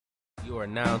You are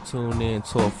now tuned in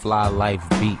to a Fly Life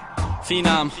beat.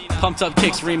 Phenom, Pumped Up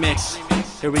Kicks remix.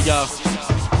 Here we go.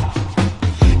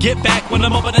 Get back when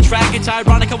I'm up on the track. It's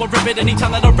ironic how I rip it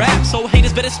anytime that I rap. So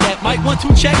haters better step. Might want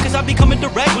to check, cause I be coming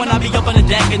direct when I be up on the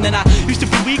deck. And then I used to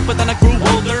be weak, but then I grew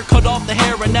older. Cut off the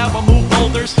hair and now I move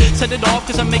boulders. Set it off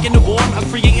cause I'm making it warm. I'm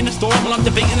creating a storm while I'm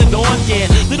debating the dawn. Yeah,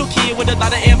 little kid with a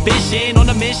lot of ambition. On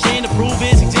a mission to prove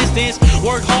his existence.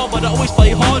 Work hard, but I always play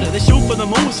harder. They shoot for the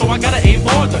moon, so I gotta aim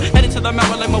farther. Headed to the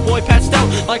mountain like my boy passed out.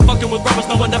 Like fucking with brothers,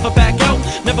 no one ever back out.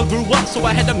 Never grew up, so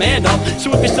I had to man up. So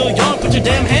if you're still young, put your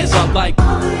damn hands up like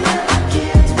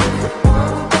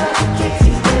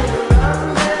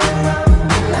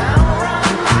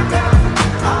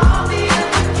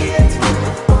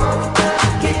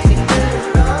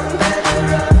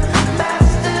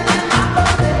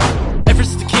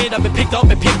I've been picked up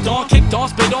and picked on, kicked on,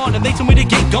 spit on, and they told me to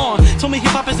get gone. Told me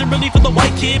hip-hop isn't really for the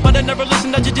white kid, but I never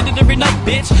listened, I just did it every night,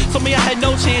 bitch. Told me I had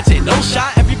no chance and no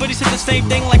shot. Everybody said the same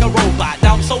thing like a robot.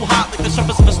 Now I'm so hot like the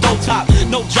surface of a stovetop.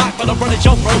 No jock, but I'm running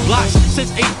joke roadblocks.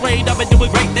 Since 8th grade, I've been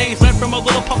doing great things. Went from a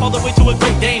little pup all the way to a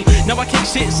great Dane. Now I kick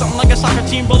shit, something like a soccer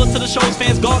team. Roll up to the shows,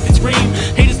 fans gawk and scream.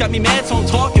 Haters got me mad, so I'm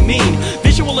talking mean.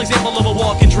 Visual example of a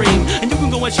walking dream. And you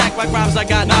can go and check my rhymes, I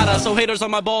got nada. So haters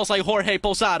on my balls like Jorge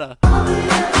Posada.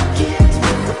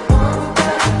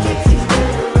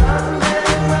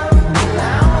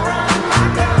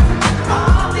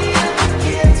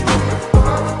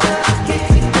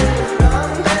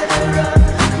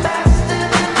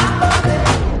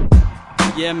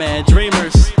 Yeah, man,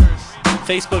 dreamers.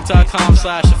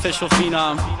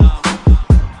 Facebook.com/officialphenom. I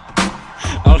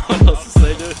don't know what else to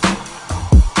say, dude.